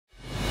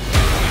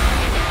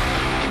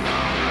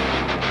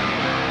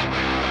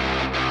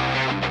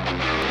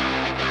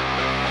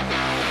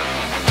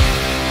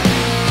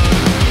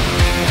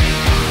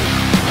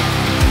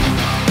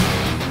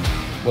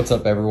What's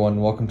up,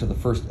 everyone? Welcome to the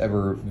first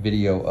ever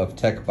video of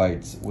Tek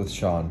Bytes with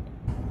Sean.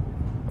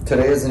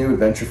 Today is a new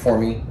adventure for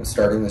me with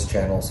starting this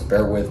channel, so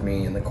bear with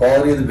me and the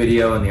quality of the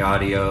video and the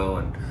audio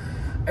and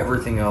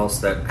everything else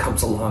that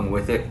comes along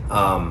with it.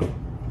 I'm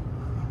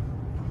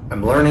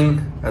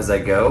learning as I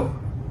go,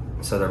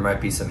 so there might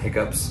be some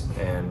hiccups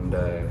and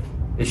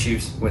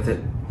issues with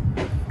it.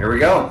 Here we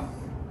go.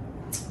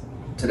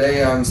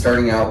 Today I'm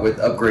starting out with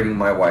upgrading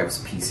my wife's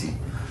PC.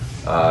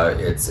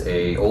 It's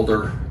an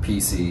older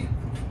PC.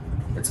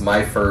 It's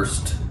my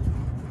first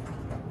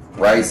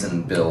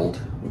Ryzen build.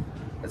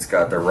 It's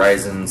got the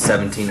Ryzen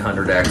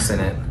 1700X in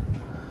it.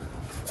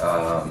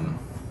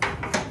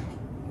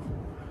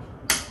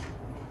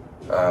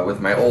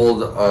 With my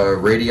old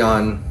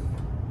Radeon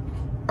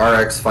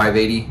RX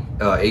 580,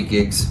 8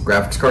 gigs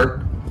graphics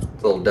card.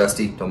 It's a little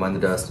dusty, don't mind the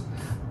dust.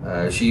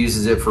 She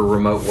uses it for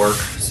remote work,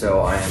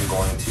 so I am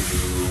going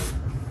to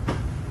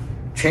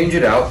change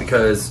it out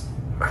because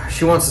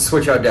she wants to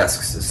switch out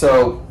desks.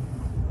 So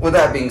with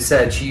that being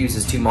said, she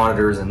uses 2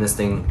 monitors and this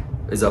thing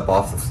is up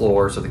off the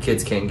floor so the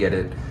kids can't get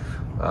it.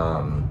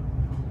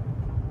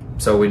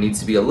 So it needs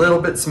to be a little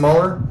bit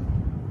smaller,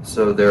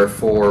 so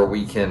therefore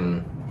we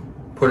can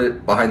put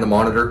it behind the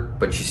monitor,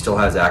 but she still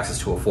has access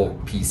to a full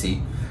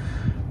PC.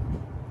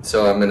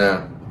 So I'm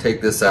gonna take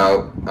this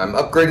out. I'm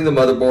upgrading the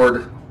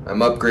motherboard,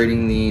 I'm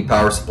upgrading the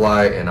power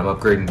supply, and I'm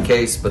upgrading the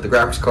case, but the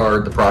graphics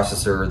card, the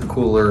processor, the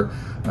cooler,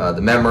 the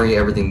memory,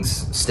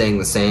 everything's staying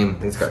the same. I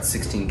think it's got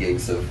 16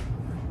 gigs of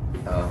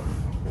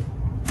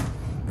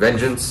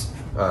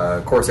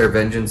Corsair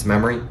Vengeance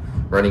memory,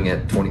 running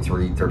at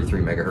 33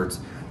 megahertz.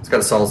 It's got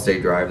a solid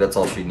state drive, that's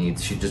all she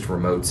needs. She just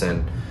remotes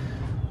in.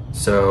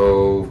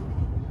 So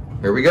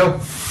here we go.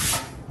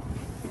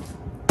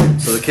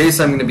 So the case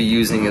I'm going to be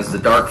using is the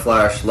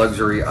Darkflash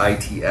Luxury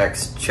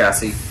ITX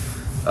chassis,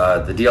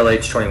 the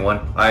DLH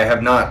 21. I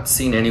have not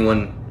seen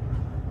anyone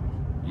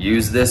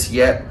use this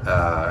yet.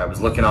 I was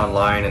looking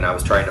online and I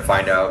was trying to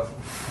find out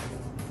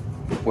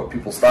what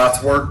people's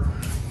thoughts were,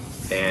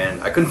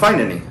 and I couldn't find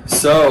any.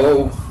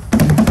 So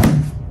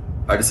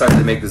I decided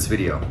to make this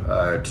video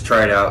to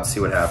try it out, see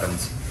what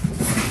happens.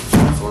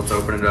 So let's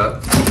open it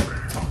up.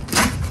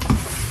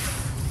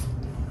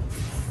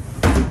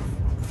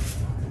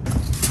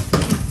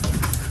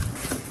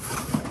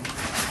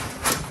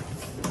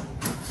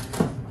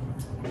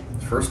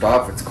 First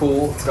off, it's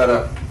cool. It's got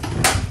a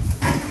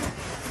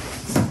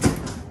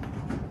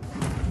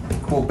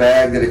cool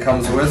bag that it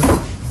comes with.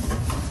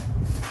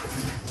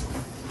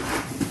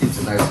 Keeps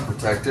it nice and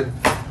protected.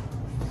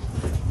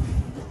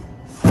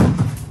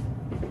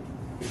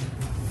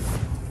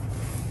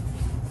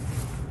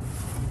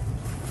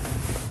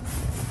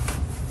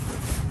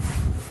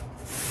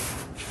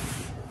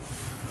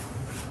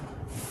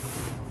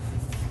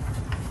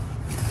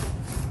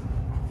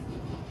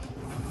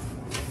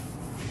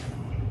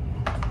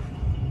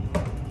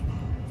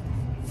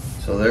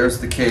 So there's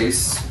the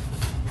case.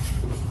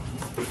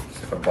 It's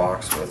got a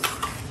box with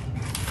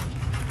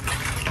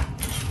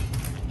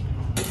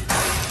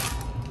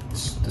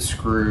the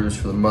screws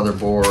for the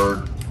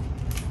motherboard,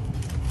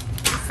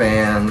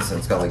 fans, and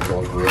it's got like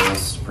little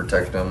grills to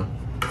protect them.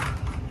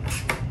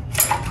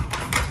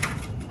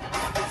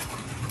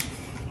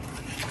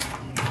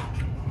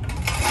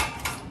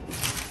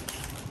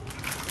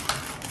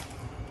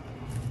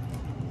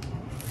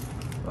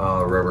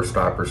 Rubber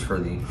stoppers for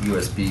the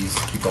USBs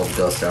to keep all the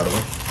dust out of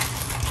them.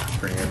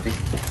 Pretty empty.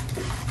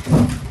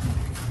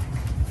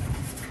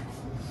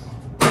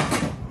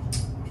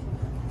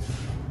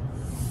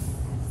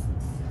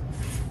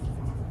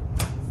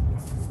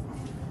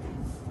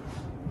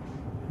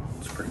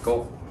 It's pretty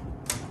cool.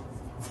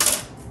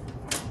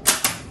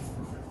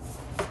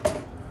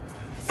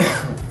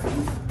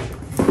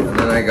 And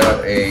then I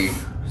got a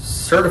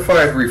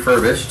certified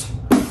refurbished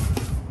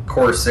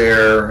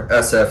Corsair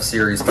SF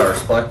series power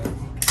supply.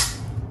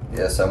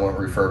 Yes, I went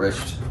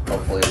refurbished.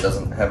 Hopefully it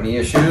doesn't have any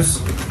issues.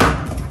 So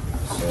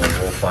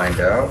we'll find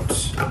out.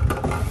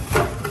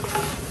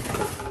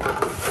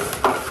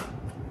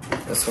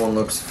 This one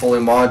looks fully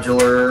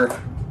modular.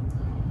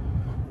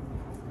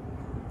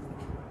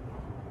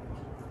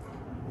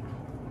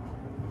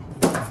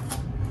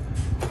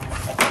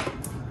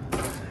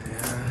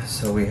 Yeah,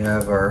 so we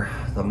have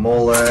the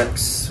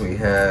Molex, we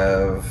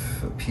have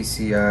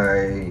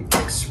PCI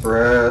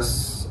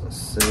Express,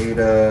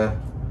 SATA.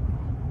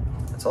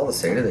 That's all the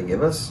SATA they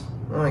give us?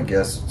 Well, I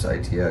guess it's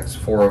ITX.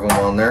 4 of them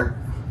on there.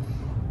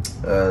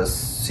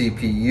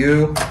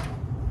 CPU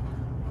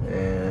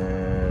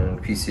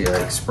and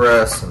PCI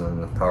Express, and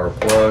then the power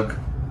plug.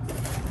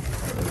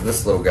 And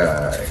this little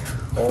guy.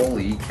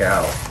 Holy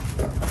cow.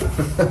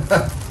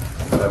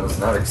 I was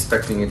not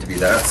expecting it to be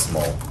that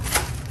small.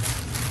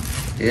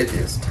 It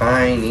is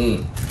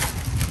tiny.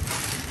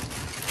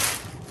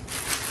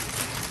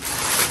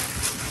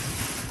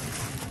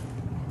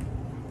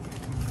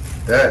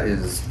 That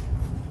is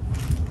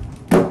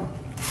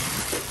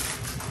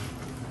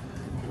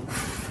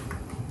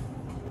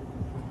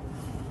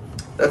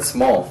that's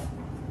small.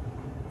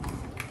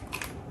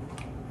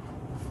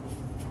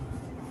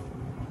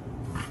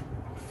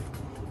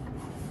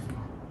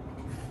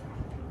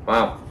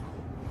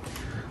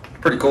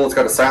 Pretty cool. It's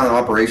got a silent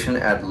operation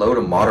at low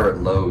to moderate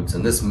loads.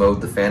 In this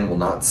mode, the fan will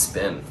not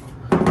spin.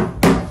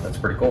 That's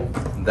pretty cool.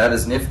 That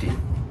is nifty.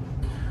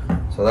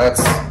 So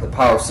that's the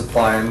power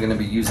supply I'm going to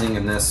be using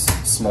in this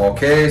small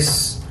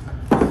case.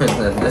 And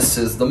then this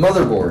is the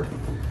motherboard,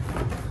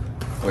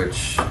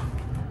 which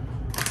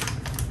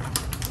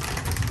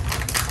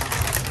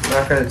I'm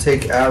not going to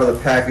take out of the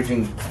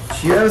packaging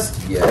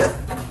just yet.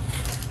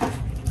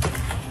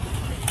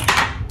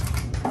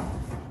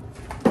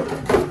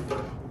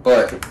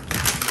 But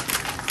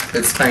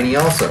it's tiny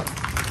also.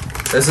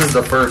 This is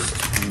the first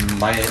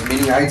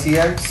mini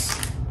ITX.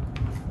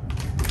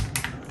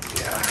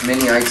 Yeah,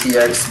 mini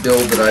ITX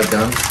build that I've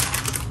done.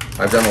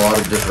 I've done a lot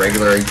of just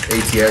regular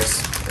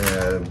ATX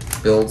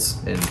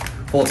builds in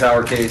full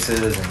tower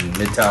cases and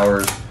mid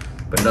towers,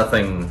 but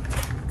nothing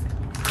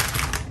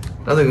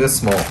this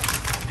small.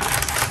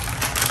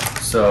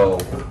 So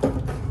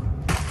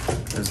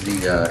there's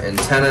the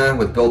antenna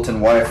with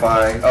built-in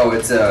Wi-Fi. Oh,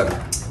 it's the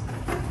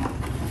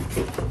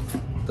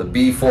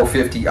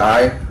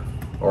B450i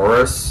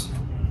Aorus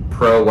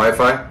Pro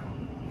Wi-Fi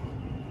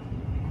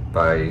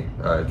by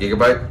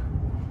Gigabyte.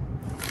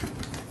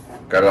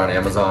 Got it on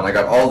Amazon. I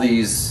got all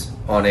these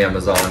on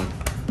Amazon.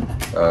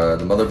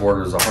 The motherboard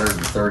was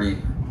 130.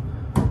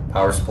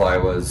 Power supply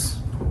was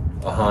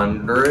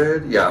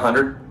 100. Yeah,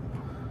 100.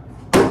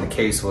 And the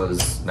case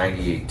was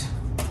 98.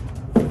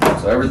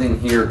 So everything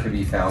here can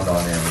be found on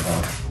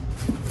Amazon.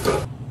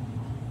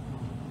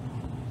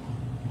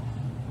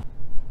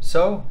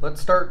 So let's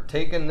start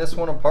taking this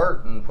one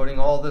apart and putting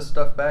all this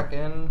stuff back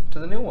into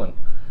the new one.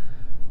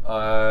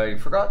 I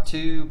forgot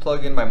to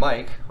plug in my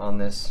mic on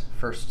this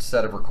first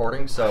set of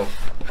recordings, so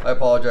I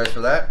apologize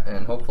for that,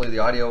 and hopefully the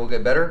audio will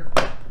get better,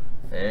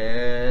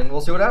 and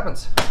we'll see what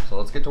happens. So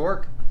let's get to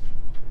work.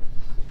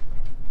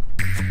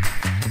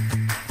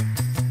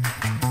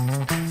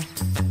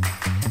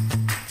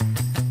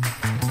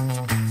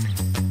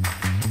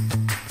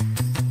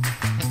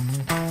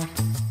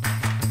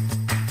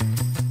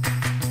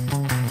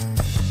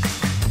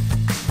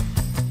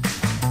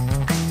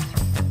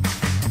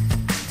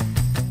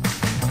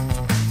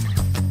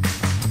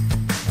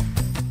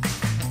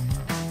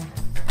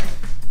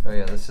 Oh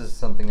yeah, this is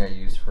something I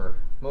use for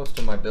most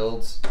of my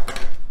builds.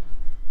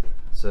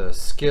 It's a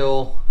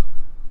Skill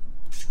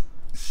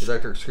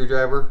electric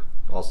screwdriver.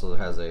 Also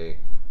has a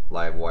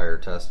live wire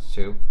test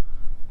too.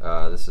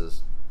 This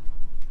is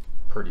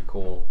pretty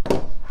cool.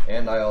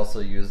 And I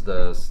also use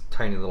the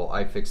tiny little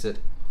iFixit.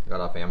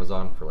 Got off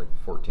Amazon for like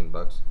 14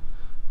 bucks.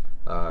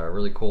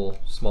 Really cool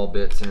small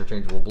bits,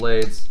 interchangeable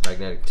blades,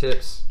 magnetic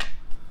tips.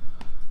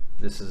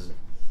 This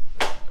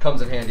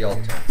comes in handy all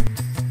the time.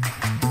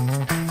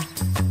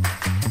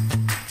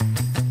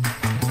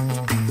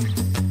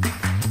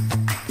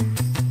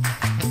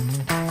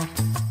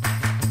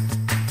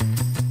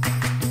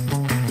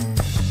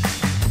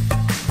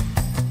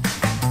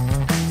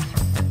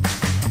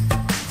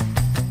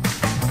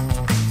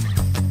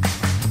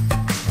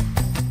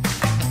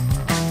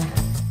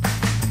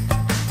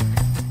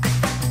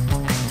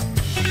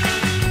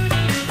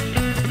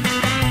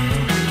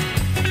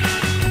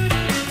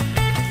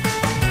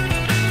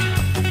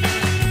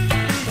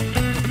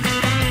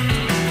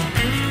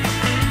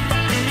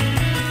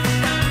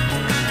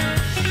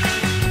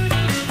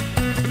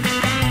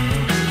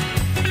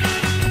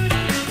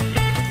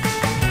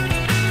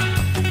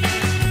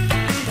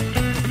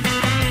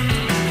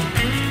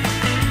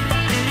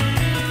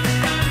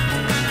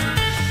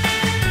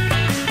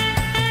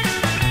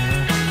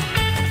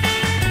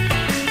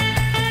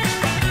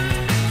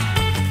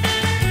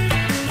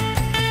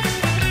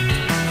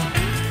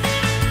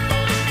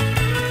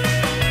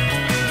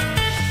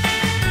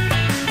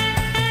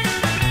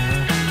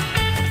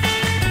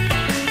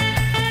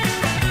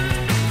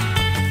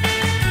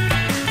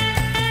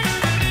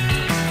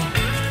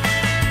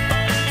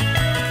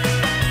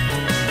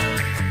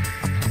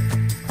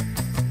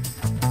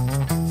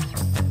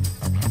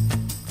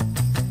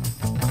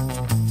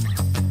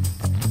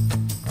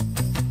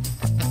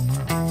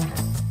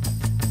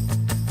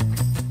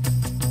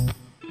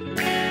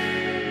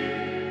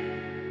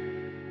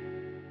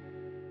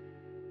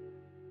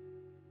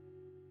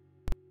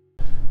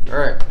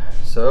 Alright,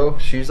 so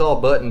she's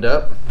all buttoned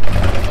up.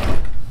 I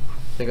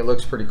think it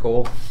looks pretty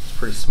cool. It's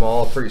pretty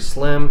small, pretty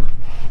slim.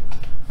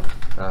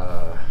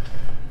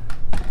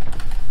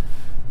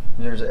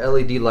 There's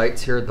LED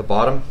lights here at the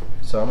bottom,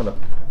 so I'm going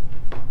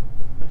to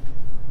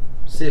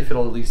see if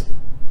it'll at least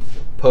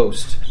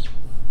post.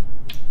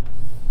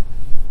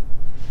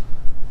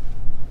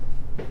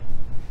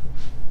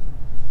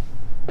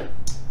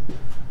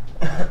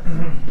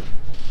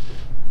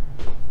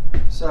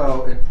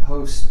 So it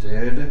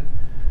posted,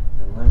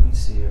 and let me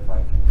see if I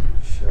can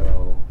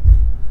show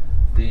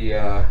the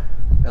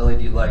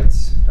LED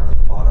lights down at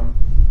the bottom.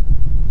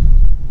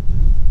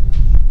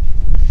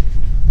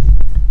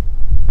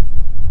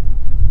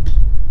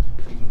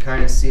 You can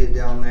kind of see it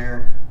down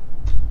there.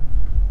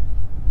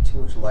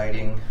 Too much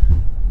lighting.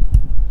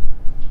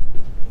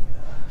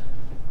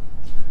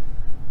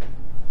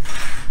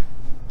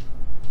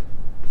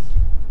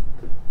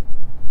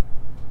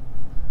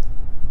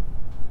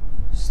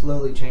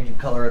 slowly changing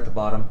color at the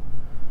bottom.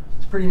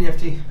 It's pretty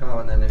nifty. Oh,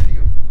 and then if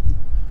you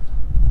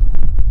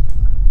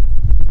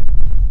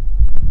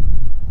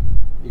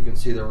can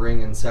see the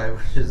ring inside,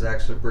 which is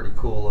actually pretty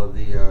cool, of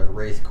the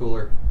Wraith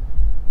cooler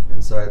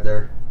inside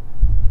there.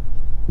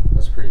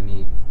 That's pretty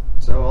neat.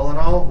 So all in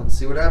all, let's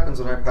see what happens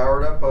when I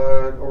power it up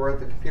over at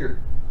the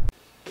computer.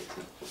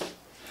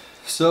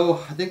 So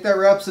I think that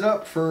wraps it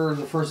up for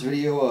the first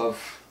video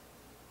of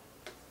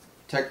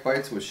Tek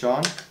Bytes with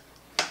Sean.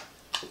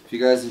 If you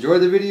guys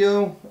enjoyed the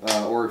video,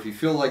 or if you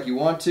feel like you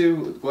want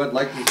to, go ahead and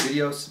like this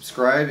video,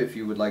 subscribe if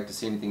you would like to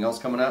see anything else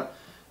coming up.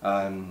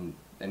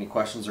 Any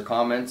questions or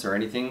comments or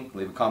anything,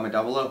 leave a comment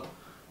down below.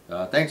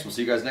 Thanks, we'll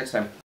see you guys next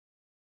time.